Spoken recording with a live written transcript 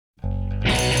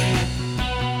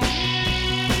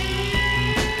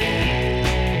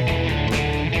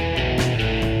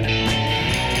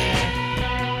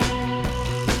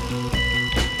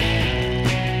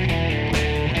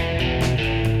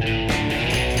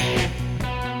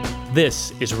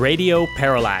This is Radio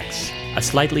Parallax, a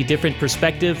slightly different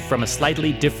perspective from a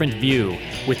slightly different view,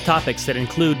 with topics that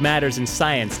include matters in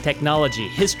science, technology,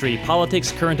 history,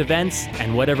 politics, current events,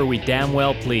 and whatever we damn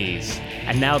well please.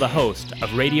 And now the host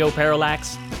of Radio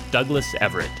Parallax, Douglas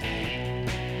Everett.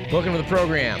 Welcome to the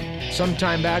program.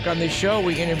 Sometime back on this show,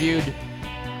 we interviewed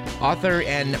author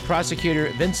and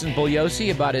prosecutor Vincent Bugliosi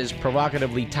about his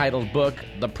provocatively titled book,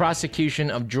 The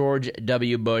Prosecution of George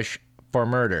W. Bush for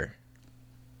Murder.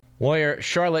 Lawyer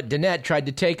Charlotte Danette tried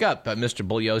to take up Mr.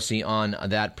 Bugliosi on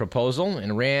that proposal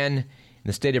and ran in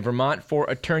the state of Vermont for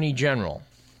Attorney General.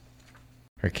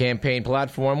 Her campaign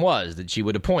platform was that she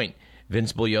would appoint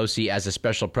Vince Bugliosi as a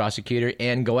special prosecutor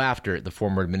and go after the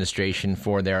former administration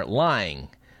for their lying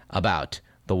about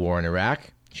the war in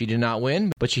Iraq. She did not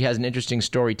win, but she has an interesting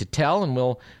story to tell, and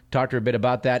we'll talk to her a bit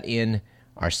about that in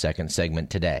our second segment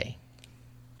today.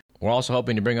 We're also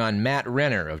hoping to bring on Matt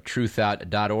Renner of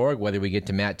truthout.org. Whether we get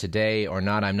to Matt today or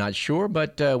not, I'm not sure,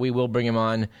 but we will bring him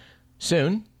on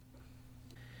soon.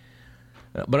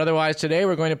 But otherwise, today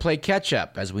we're going to play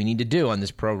catch-up, as we need to do on this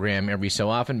program every so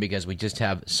often, because we just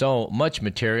have so much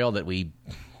material that we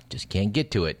just can't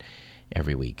get to it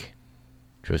every week.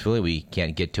 Truthfully, we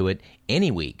can't get to it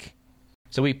any week.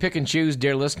 So we pick and choose,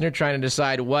 dear listener, trying to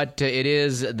decide what it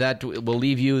is that will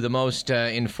leave you the most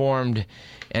informed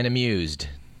and amused.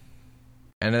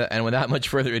 And without much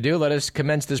further ado, let us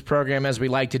commence this program as we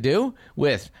like to do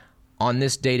with On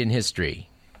This Date in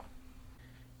History.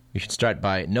 We should start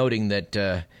by noting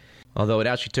that although it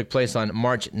actually took place on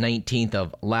March 19th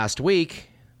of last week,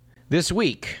 this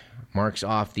week marks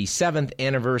off the 7th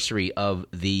anniversary of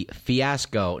the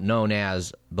fiasco known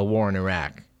as the war in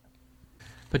Iraq.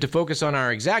 But to focus on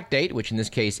our exact date, which in this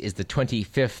case is the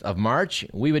 25th of March,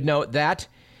 we would note that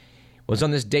it was on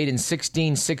this date in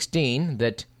 1616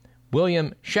 that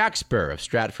William Shakespeare of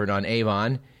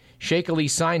Stratford-on-Avon shakily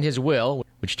signed his will,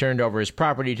 which turned over his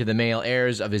property to the male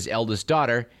heirs of his eldest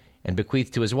daughter and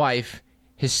bequeathed to his wife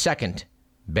his second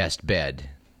best bed.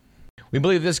 We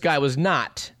believe this guy was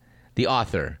not the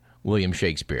author, William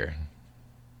Shakespeare.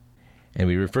 And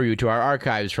we refer you to our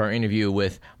archives for our interview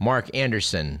with Mark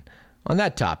Anderson on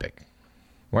that topic.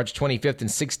 March 25th in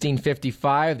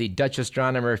 1655, the Dutch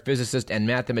astronomer, physicist, and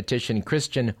mathematician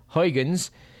Christian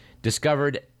Huygens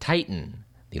discovered Titan,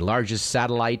 the largest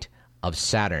satellite of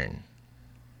Saturn.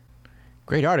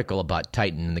 Great article about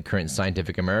Titan in the current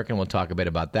Scientific American. We'll talk a bit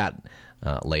about that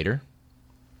later.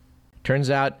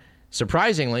 Turns out,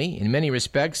 surprisingly, in many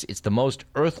respects, it's the most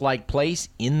Earth-like place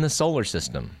in the solar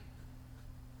system,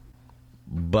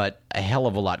 but a hell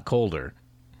of a lot colder.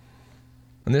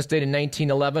 On this date in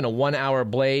 1911, a one-hour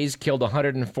blaze killed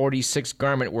 146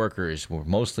 garment workers, who were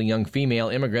mostly young female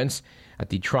immigrants, at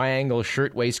the Triangle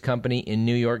Shirtwaist Company in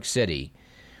New York City.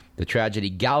 The tragedy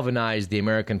galvanized the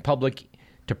American public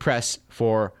to press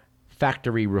for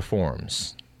factory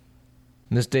reforms.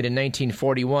 On this date in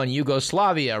 1941,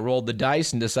 Yugoslavia rolled the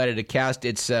dice and decided to cast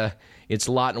its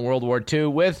lot in World War II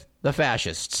with the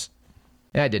fascists.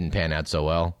 That didn't pan out so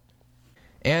well.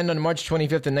 And on March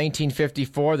 25th in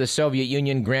 1954, the Soviet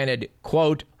Union granted,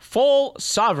 quote, full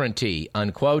sovereignty,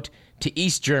 unquote, to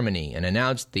East Germany and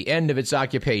announced the end of its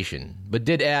occupation, but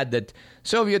did add that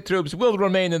Soviet troops will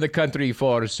remain in the country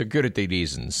for security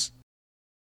reasons.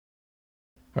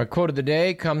 Our quote of the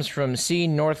day comes from C.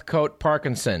 Northcote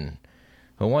Parkinson,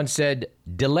 who once said,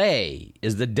 delay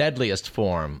is the deadliest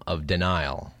form of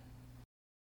denial.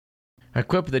 Our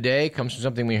quip of the day comes from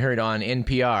something we heard on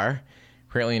NPR.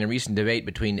 Apparently in a recent debate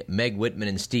between Meg Whitman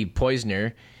and Steve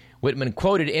Poizner, Whitman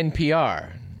quoted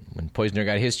NPR. When Poizner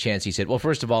got his chance, he said, well,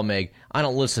 first of all, Meg, I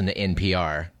don't listen to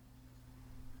NPR.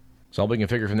 So all we can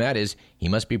figure from that is he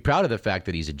must be proud of the fact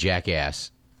that he's a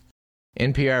jackass.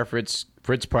 NPR, for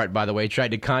its part, by the way,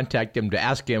 tried to contact him to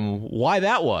ask him why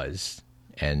that was,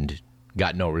 and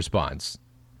got no response.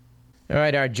 All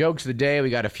right, our jokes of the day. We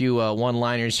got a few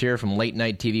one-liners here from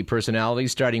late-night TV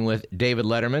personalities, starting with David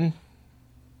Letterman.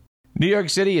 New York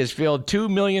City has filled 2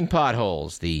 million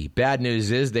potholes. The bad news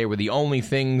is they were the only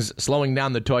things slowing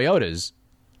down the Toyotas.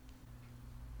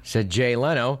 Said Jay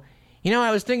Leno, you know,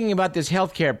 I was thinking about this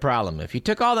healthcare problem. If you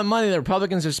took all the money the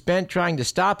Republicans have spent trying to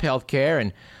stop healthcare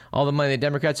and all the money the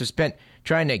Democrats have spent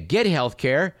trying to get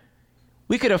healthcare,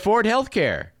 we could afford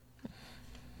healthcare.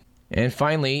 And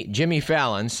finally, Jimmy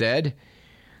Fallon said,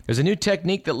 there's a new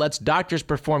technique that lets doctors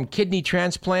perform kidney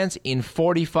transplants in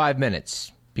 45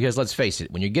 minutes. Because let's face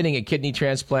it, when you're getting a kidney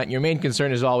transplant, your main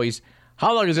concern is always,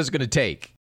 how long is this going to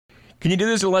take? Can you do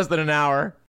this in less than an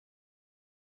hour?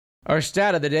 Our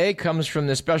stat of the day comes from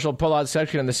the special pullout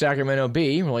section of the Sacramento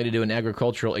Bee related to an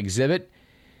agricultural exhibit.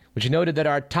 which noted that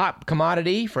our top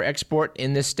commodity for export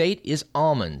in this state is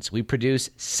almonds. We produce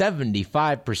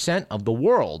 75% of the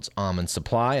world's almond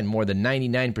supply and more than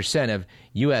 99% of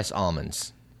U.S.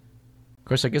 almonds. Of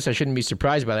course, I guess I shouldn't be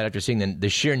surprised by that after seeing the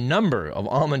sheer number of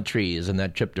almond trees in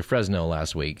that trip to Fresno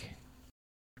last week.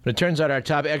 But it turns out our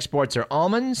top exports are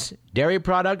almonds, dairy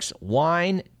products,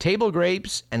 wine, table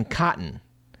grapes, and cotton.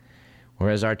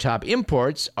 Whereas our top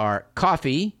imports are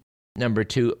coffee, number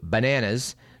 2,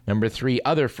 bananas, number 3,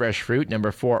 other fresh fruit,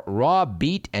 number 4, raw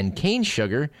beet and cane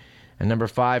sugar, and number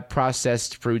 5,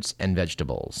 processed fruits and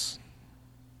vegetables.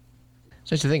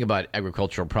 So just to think about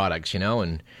agricultural products,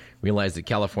 and realize that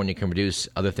California can produce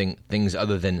other things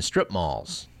other than strip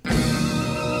malls.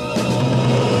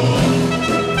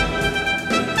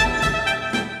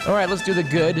 All right, let's do the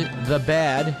good, the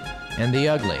bad, and the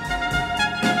ugly.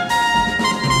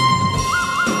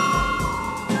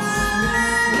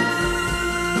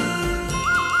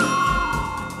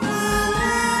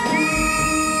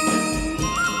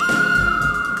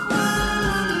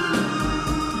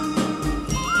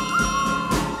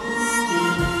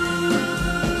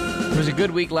 It was a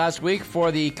good week last week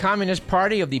for the Communist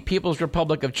Party of the People's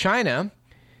Republic of China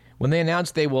when they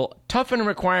announced they will toughen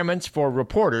requirements for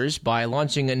reporters by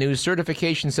launching a new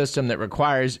certification system that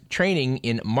requires training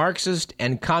in Marxist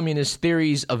and communist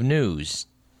theories of news.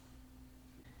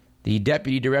 The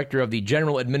Deputy Director of the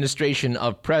General Administration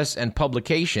of Press and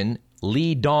Publication,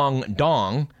 Li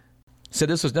Dong, said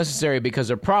this was necessary because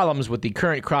of problems with the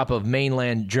current crop of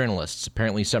mainland journalists.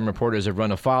 Apparently, some reporters have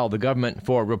run afoul of the government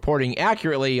for reporting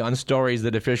accurately on stories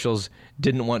that officials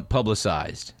didn't want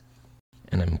publicized.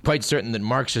 And I'm quite certain that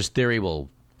Marxist theory will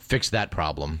fix that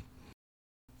problem.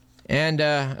 And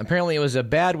apparently it was a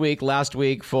bad week last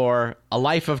week for a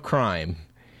life of crime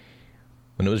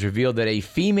when it was revealed that a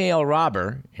female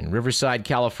robber in Riverside,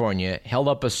 California, held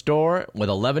up a store with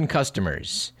 11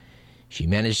 customers. She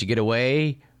managed to get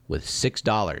away with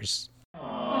 $6.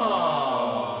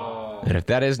 And if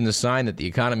that isn't a sign that the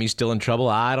economy's still in trouble,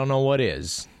 I don't know what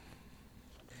is.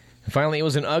 And finally, it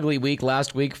was an ugly week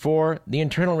last week for the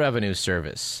Internal Revenue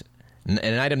Service,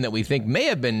 an item that we think may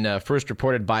have been first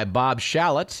reported by Bob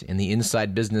Shallot in the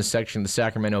Inside Business section of the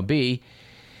Sacramento Bee.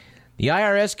 The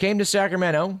IRS came to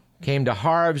Sacramento, came to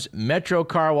Harv's Metro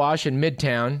Car Wash in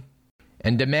Midtown,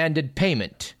 and demanded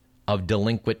payment of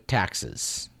delinquent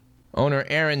taxes. Owner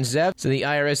Aaron Zeff said the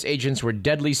IRS agents were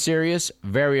deadly serious,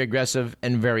 very aggressive,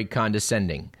 and very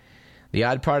condescending. The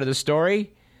odd part of the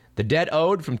story, the debt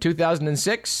owed from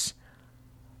 2006,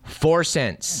 4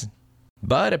 cents.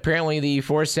 But apparently the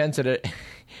 4 cents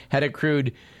had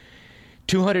accrued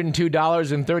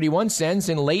 $202.31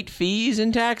 in late fees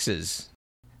and taxes.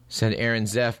 Said Aaron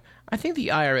Zeff, I think the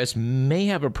IRS may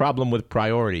have a problem with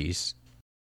priorities.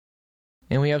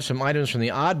 And we have some items from the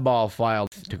oddball file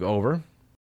to go over.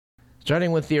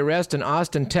 Starting with the arrest in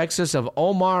Austin, Texas of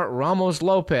Omar Ramos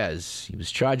Lopez. He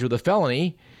was charged with a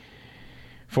felony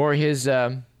for his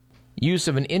use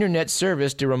of an internet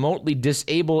service to remotely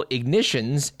disable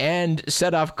ignitions and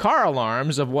set off car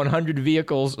alarms of 100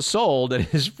 vehicles sold at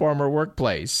his former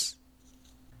workplace.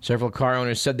 Several car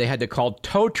owners said they had to call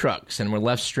tow trucks and were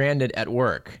left stranded at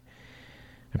work.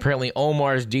 Apparently,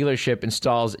 Omar's dealership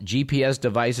installs GPS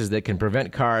devices that can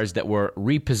prevent cars that were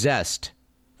repossessed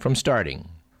from starting.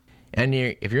 And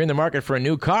if you're in the market for a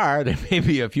new car, there may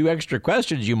be a few extra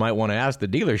questions you might want to ask the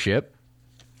dealership.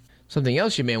 Something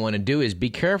else you may want to do is be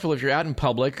careful if you're out in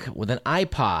public with an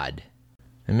iPod.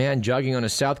 A man jogging on a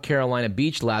South Carolina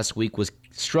beach last week was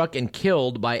struck and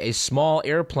killed by a small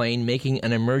airplane making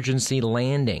an emergency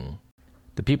landing.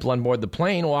 The people on board the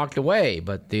plane walked away,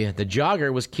 but the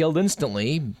jogger was killed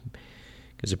instantly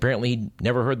because apparently he'd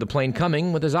never heard the plane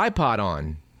coming with his iPod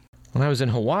on. When I was in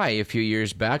Hawaii a few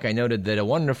years back, I noted that a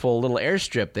wonderful little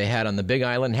airstrip they had on the Big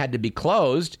Island had to be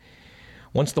closed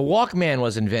once the Walkman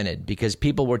was invented because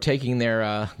people were taking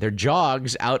their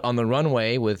jogs out on the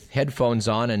runway with headphones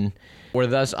on and were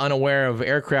thus unaware of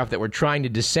aircraft that were trying to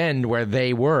descend where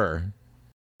they were.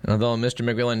 Although Mr.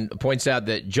 McMillan points out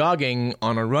that jogging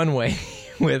on a runway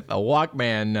with a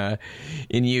Walkman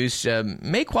in use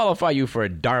may qualify you for a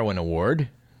Darwin Award.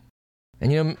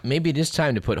 And, maybe it is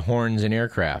time to put horns in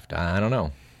aircraft. I don't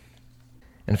know.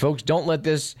 And, folks, don't let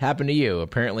this happen to you.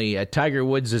 Apparently, Tiger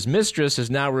Woods' mistress has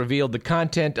now revealed the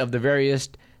content of the various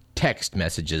text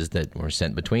messages that were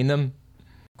sent between them.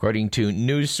 According to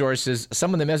news sources,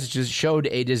 some of the messages showed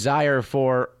a desire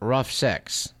for rough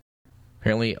sex.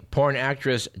 Apparently, porn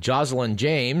actress Jocelyn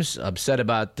James, upset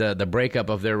about the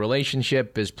breakup of their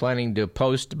relationship, is planning to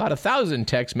post about 1,000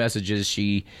 text messages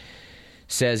she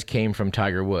says came from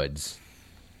Tiger Woods.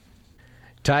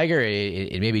 Tiger,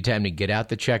 it may be time to get out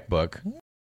the checkbook.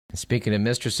 Speaking of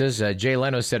mistresses, Jay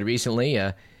Leno said recently,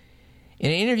 in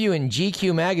an interview in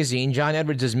GQ magazine, John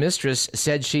Edwards' mistress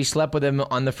said she slept with him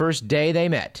on the first day they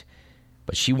met.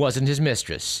 But she wasn't his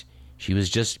mistress. She was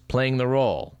just playing the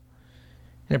role.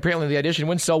 And apparently the audition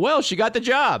went so well, she got the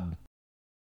job.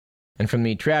 And from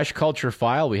the Trash Culture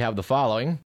File, we have the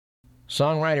following.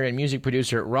 Songwriter and music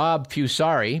producer Rob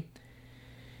Fusari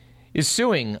is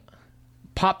suing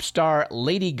pop star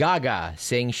Lady Gaga,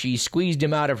 saying she squeezed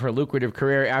him out of her lucrative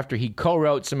career after he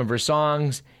co-wrote some of her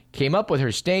songs, came up with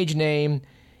her stage name,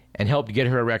 and helped get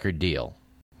her a record deal.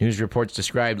 News reports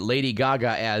described Lady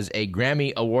Gaga as a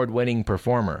Grammy award-winning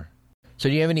performer. So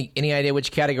do you have any idea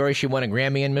which category she won a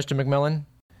Grammy in, Mr. McMillan?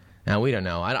 No, we don't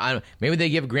know. Maybe they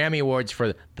give Grammy Awards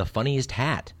for the funniest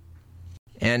hat.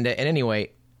 And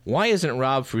anyway, why isn't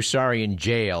Rob Fusari in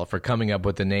jail for coming up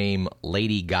with the name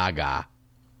Lady Gaga?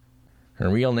 Her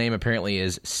real name apparently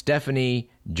is Stephanie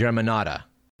Germanotta.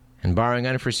 And barring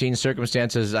unforeseen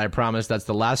circumstances, I promise that's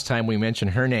the last time we mention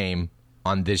her name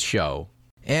on this show.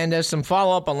 And as some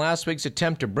follow-up on last week's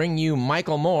attempt to bring you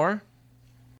Michael Moore,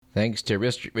 thanks to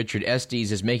Richard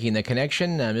Estes is making the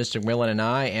connection. Mr. McMillan and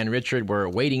I and Richard were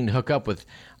waiting to hook up with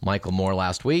Michael Moore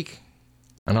last week.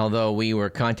 And although we were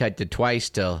contacted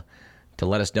twice to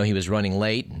let us know he was running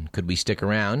late and could we stick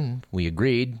around, we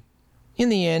agreed. In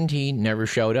the end, he never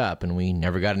showed up and we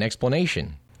never got an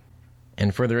explanation.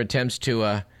 And further attempts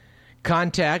to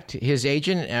contact his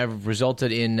agent have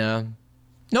resulted in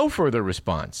no further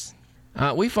response.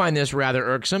 We find this rather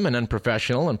irksome and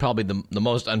unprofessional, and probably the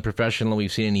most unprofessional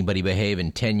we've seen anybody behave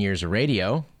in 10 years of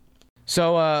radio.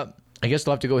 So I guess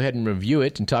we'll have to go ahead and review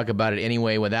it and talk about it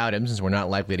anyway without him, since we're not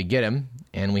likely to get him.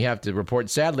 And we have to report,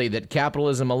 sadly, that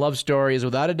Capitalism, a Love Story is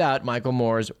without a doubt Michael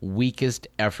Moore's weakest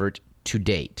effort to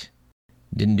date.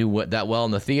 Didn't do that well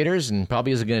in the theaters, and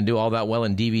probably isn't going to do all that well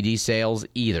in DVD sales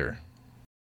either.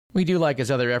 We do like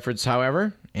his other efforts,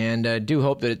 however, and do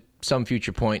hope that at some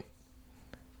future point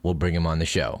we'll bring him on the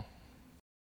show.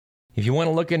 If you want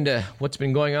to look into what's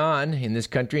been going on in this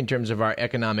country in terms of our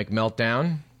economic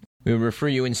meltdown, we would refer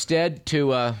you instead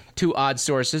to two odd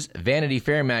sources, Vanity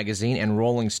Fair magazine and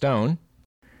Rolling Stone.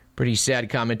 Pretty sad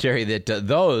commentary that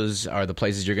those are the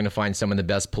places you're going to find some of the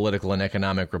best political and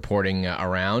economic reporting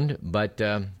around, but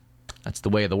that's the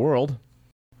way of the world.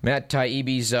 Matt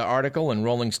Taibbi's article in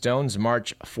Rolling Stone's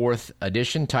March 4th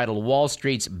edition, titled Wall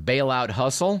Street's Bailout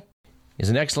Hustle, is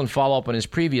an excellent follow-up on his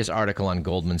previous article on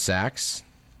Goldman Sachs.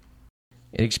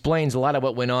 It explains a lot of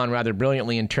what went on rather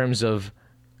brilliantly in terms of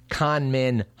con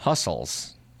men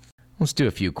hustles. Let's do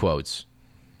a few quotes.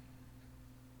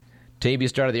 Taibbi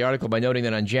started the article by noting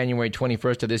that on January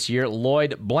 21st of this year,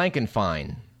 Lloyd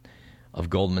Blankfein of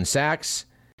Goldman Sachs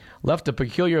left a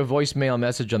peculiar voicemail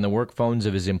message on the work phones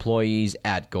of his employees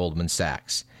at Goldman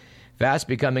Sachs. Fast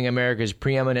becoming America's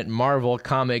preeminent Marvel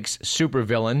Comics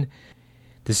supervillain,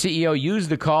 the CEO used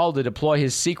the call to deploy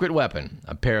his secret weapon,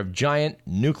 a pair of giant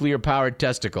nuclear-powered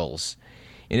testicles.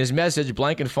 In his message,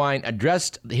 Blankfein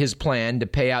addressed his plan to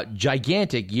pay out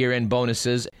gigantic year-end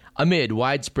bonuses amid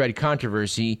widespread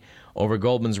controversy over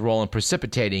Goldman's role in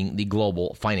precipitating the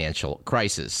global financial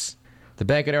crisis. The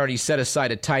bank had already set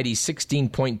aside a tidy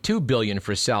 $16.2 billion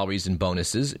for salaries and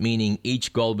bonuses, meaning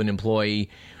each Goldman employee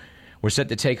were set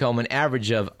to take home an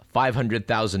average of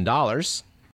 $500,000.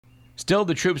 Still,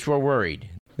 the troops were worried.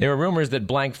 There were rumors that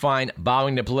Blankfein,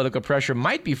 bowing to political pressure,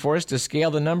 might be forced to scale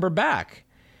the number back.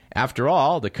 After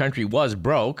all, the country was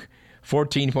broke.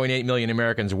 14.8 million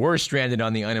Americans were stranded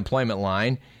on the unemployment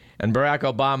line, and Barack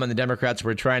Obama and the Democrats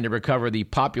were trying to recover the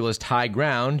populist high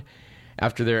ground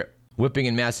after their whipping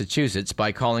in Massachusetts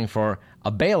by calling for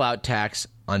a bailout tax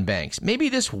on banks. Maybe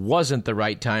this wasn't the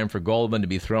right time for Goldman to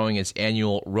be throwing its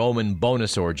annual Roman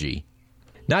bonus orgy.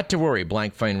 Not to worry,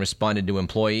 Blankfein responded to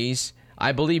employees.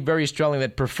 I believe very strongly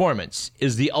that performance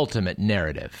is the ultimate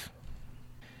narrative.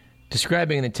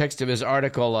 Describing in the text of his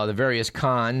article the various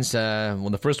cons,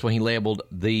 the first one he labeled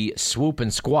the swoop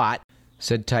and squat,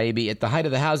 said Taibbi, at the height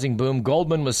of the housing boom,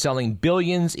 Goldman was selling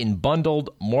billions in bundled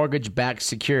mortgage-backed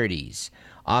securities,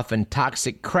 often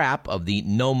toxic crap of the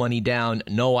no money down,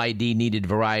 no ID needed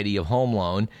variety of home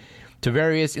loan, to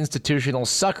various institutional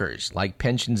suckers like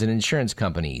pensions and insurance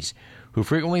companies, who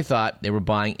frequently thought they were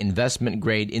buying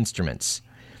investment-grade instruments.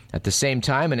 At the same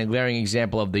time, and a glaring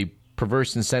example of the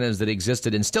perverse incentives that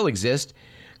existed and still exist,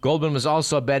 Goldman was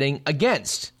also betting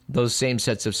against those same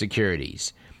sets of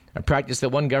securities, a practice that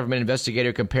one government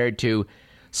investigator compared to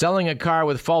selling a car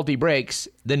with faulty brakes,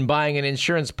 then buying an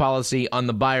insurance policy on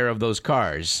the buyer of those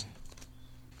cars.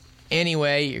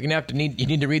 Anyway, you're gonna you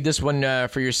need to read this one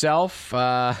for yourself.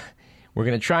 We're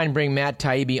going to try and bring Matt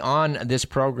Taibbi on this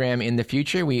program in the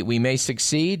future. We may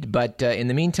succeed, but in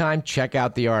the meantime, check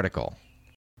out the article.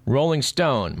 Rolling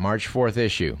Stone, March 4th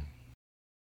issue.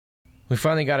 We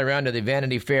finally got around to the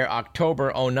Vanity Fair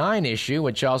October 09 issue,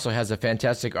 which also has a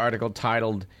fantastic article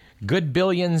titled Good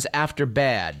Billions After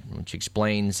Bad, which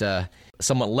explains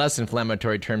somewhat less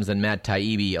inflammatory terms than Matt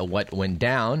Taibbi what went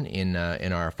down in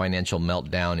our financial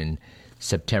meltdown in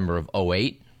September of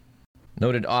 08.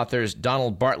 Noted authors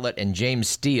Donald Bartlett and James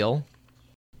Steele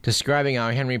describing how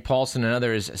Henry Paulson and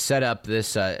others set up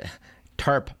this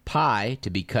TARP pie to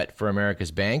be cut for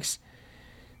America's banks,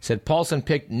 said Paulson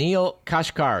picked Neil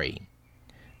Kashkari,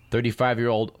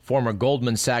 35-year-old former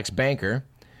Goldman Sachs banker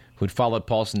who'd followed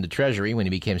Paulson to Treasury when he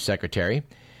became secretary.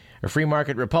 A free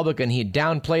market Republican, he had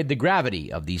downplayed the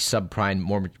gravity of the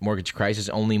subprime mortgage crisis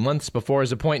only months before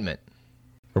his appointment,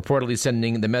 reportedly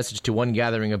sending the message to one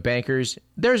gathering of bankers,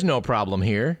 "There's no problem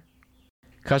here."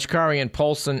 Kashkari and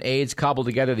Paulson aides cobbled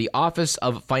together the Office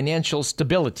of Financial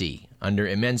Stability under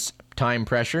immense time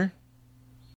pressure.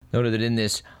 Noted that in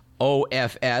this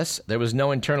OFS, there was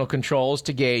no internal controls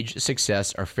to gauge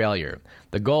success or failure.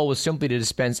 The goal was simply to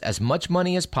dispense as much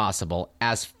money as possible,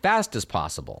 as fast as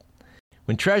possible.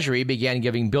 When Treasury began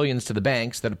giving billions to the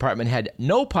banks, the department had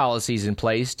no policies in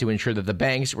place to ensure that the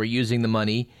banks were using the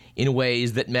money in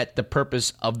ways that met the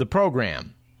purpose of the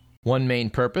program. One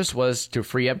main purpose was to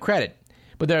free up credit,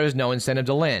 but there was no incentive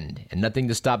to lend, and nothing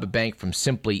to stop a bank from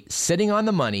simply sitting on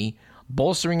the money,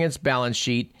 bolstering its balance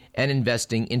sheet, and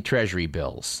investing in Treasury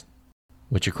bills,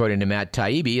 which, according to Matt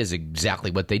Taibbi, is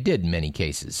exactly what they did in many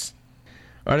cases.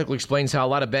 Article explains how a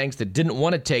lot of banks that didn't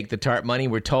want to take the TARP money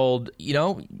were told,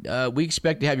 we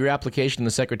expect to have your application on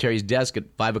the secretary's desk at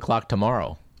 5 o'clock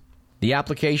tomorrow. The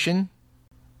application,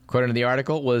 according to the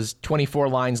article, was 24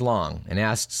 lines long and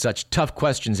asked such tough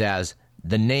questions as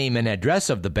the name and address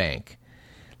of the bank,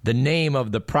 the name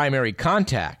of the primary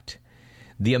contact,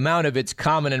 the amount of its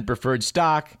common and preferred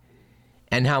stock,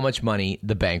 and how much money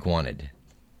the bank wanted.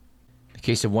 The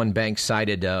case of one bank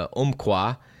cited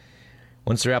Umpqua.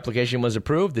 Once their application was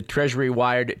approved, the Treasury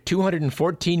wired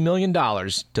 $214 million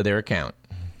to their account.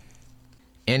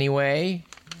 Anyway,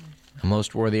 a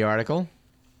most worthy article.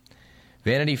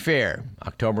 Vanity Fair,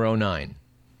 October 09.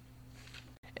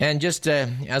 And just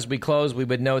as we close, we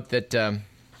would note that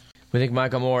we think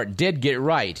Michael Moore did get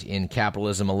right in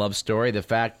Capitalism, a Love Story. The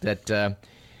fact that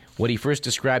what he first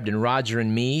described in Roger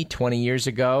and Me 20 years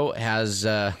ago has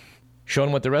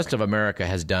shown what the rest of America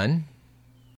has done.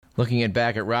 Looking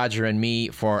back at Roger and Me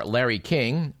for Larry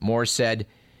King, Moore said,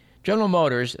 General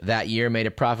Motors that year made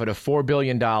a profit of $4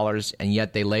 billion, and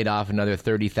yet they laid off another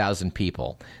 30,000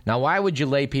 people. Now, why would you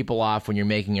lay people off when you're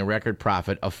making a record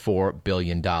profit of $4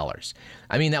 billion?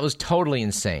 I mean, that was totally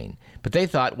insane. But they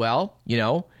thought, well,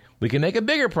 we can make a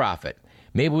bigger profit.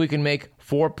 Maybe we can make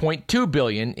 $4.2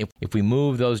 billion if we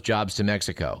move those jobs to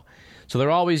Mexico. So they're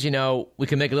always, we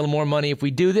can make a little more money if we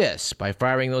do this. By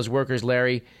firing those workers,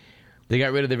 Larry, they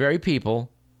got rid of the very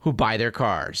people who buy their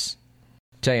cars.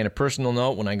 I'll tell you on a personal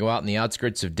note, when I go out in the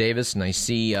outskirts of Davis and I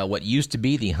see what used to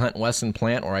be the Hunt Wesson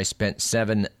plant where I spent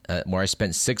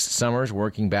 6 summers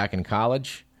working back in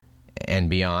college and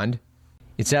beyond,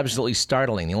 it's absolutely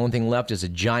startling. The only thing left is a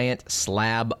giant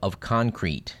slab of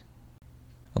concrete.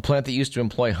 A plant that used to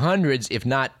employ hundreds, if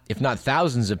not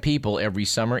thousands of people every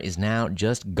summer is now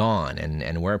just gone.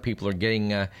 And where people are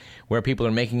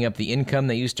making up the income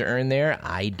they used to earn there,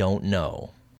 I don't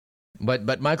know.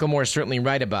 But Michael Moore is certainly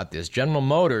right about this. General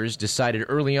Motors decided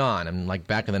early on, like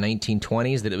back in the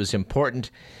 1920s, that it was important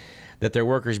that their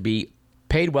workers be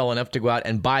paid well enough to go out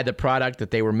and buy the product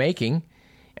that they were making,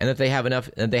 and that they had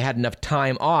enough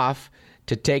time off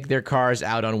to take their cars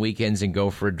out on weekends and go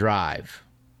for a drive.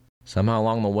 Somehow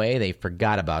along the way, they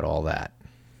forgot about all that.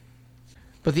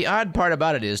 But the odd part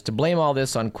about it is to blame all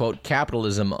this on, quote,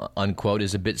 capitalism, unquote,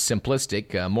 is a bit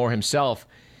simplistic. Moore himself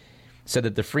said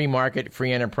that the free market,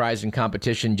 free enterprise, and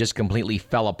competition just completely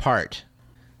fell apart.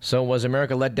 So was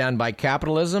America let down by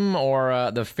capitalism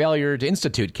or the failure to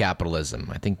institute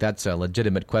capitalism? I think that's a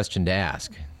legitimate question to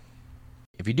ask.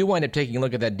 If you do wind up taking a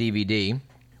look at that DVD,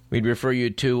 we'd refer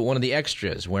you to one of the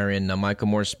extras wherein Michael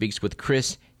Moore speaks with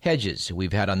Chris Hedges, who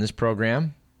we've had on this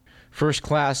program.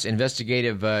 First-class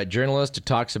investigative journalist who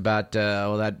talks about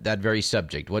that very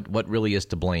subject. What really is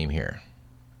to blame here?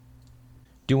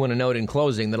 Do want to note in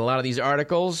closing that a lot of these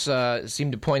articles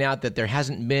seem to point out that there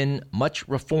hasn't been much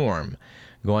reform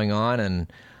going on,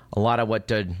 and a lot of what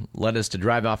led us to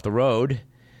drive off the road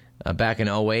back in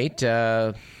 08,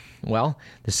 the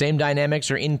same dynamics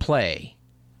are in play.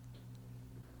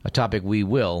 A topic we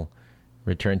will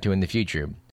return to in the future.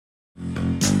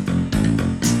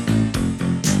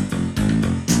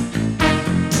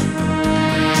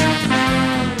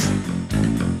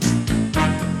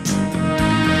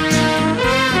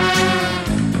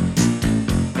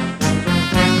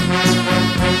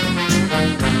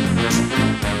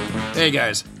 Hey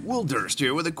guys, Will Durst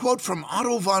here with a quote from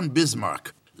Otto von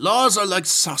Bismarck. Laws are like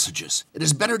sausages. It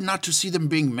is better not to see them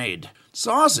being made.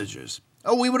 Sausages?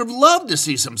 Oh, we would have loved to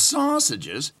see some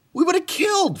sausages. We would have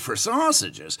killed for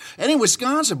sausages. Any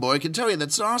Wisconsin boy can tell you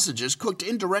that sausages cooked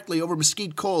indirectly over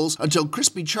mesquite coals until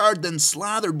crispy charred, then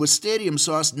slathered with stadium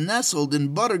sauce, nestled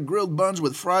in buttered grilled buns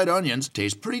with fried onions,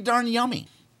 taste pretty darn yummy.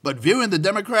 But viewing the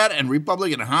Democrat and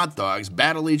Republican hot dogs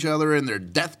battle each other in their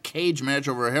death cage match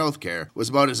over health care was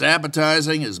about as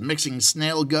appetizing as mixing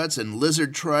snail guts and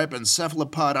lizard tripe and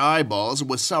cephalopod eyeballs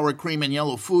with sour cream and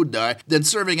yellow food dye than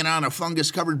serving it on a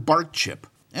fungus-covered bark chip.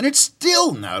 And it's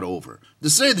still not over. To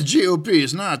say the GOP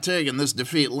is not taking this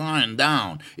defeat lying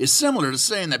down is similar to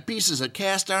saying that pieces of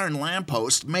cast-iron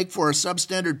lampposts make for a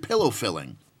substandard pillow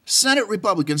filling. Senate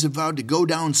Republicans have vowed to go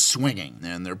down swinging,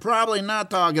 and they're probably not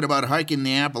talking about hiking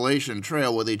the Appalachian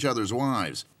Trail with each other's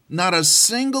wives. Not a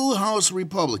single House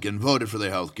Republican voted for the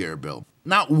health care bill.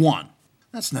 Not one.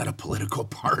 That's not a political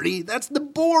party. That's the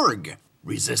Borg.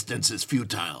 Resistance is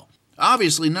futile.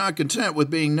 Obviously not content with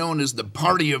being known as the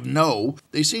Party of No,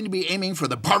 they seem to be aiming for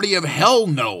the Party of Hell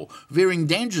No, veering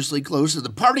dangerously close to the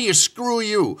Party of Screw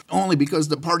You, only because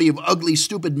the Party of Ugly,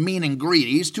 Stupid, Mean, and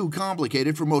Greedy is too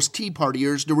complicated for most Tea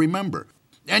Partiers to remember.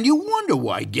 And you wonder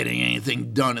why getting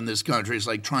anything done in this country is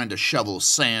like trying to shovel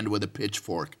sand with a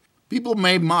pitchfork. People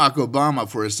may mock Obama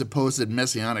for his supposed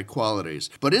messianic qualities,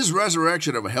 but his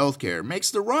resurrection of healthcare makes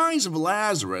the rise of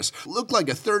Lazarus look like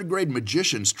a third-grade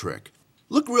magician's trick.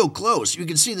 Look real close, you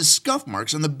can see the scuff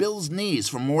marks on the bill's knees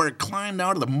from where it climbed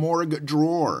out of the morgue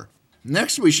drawer.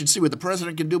 Next, we should see what the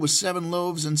president can do with 7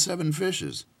 loaves and 7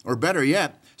 fishes. Or better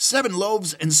yet, 7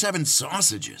 loaves and 7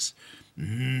 sausages.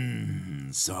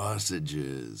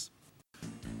 Sausages.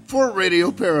 For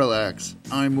Radio Parallax,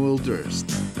 I'm Will Durst.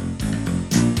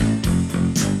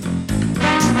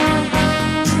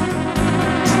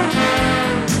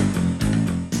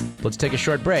 Let's take a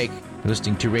short break. You're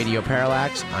listening to Radio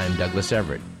Parallax. I'm Douglas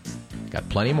Everett. Got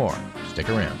plenty more. Stick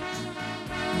around.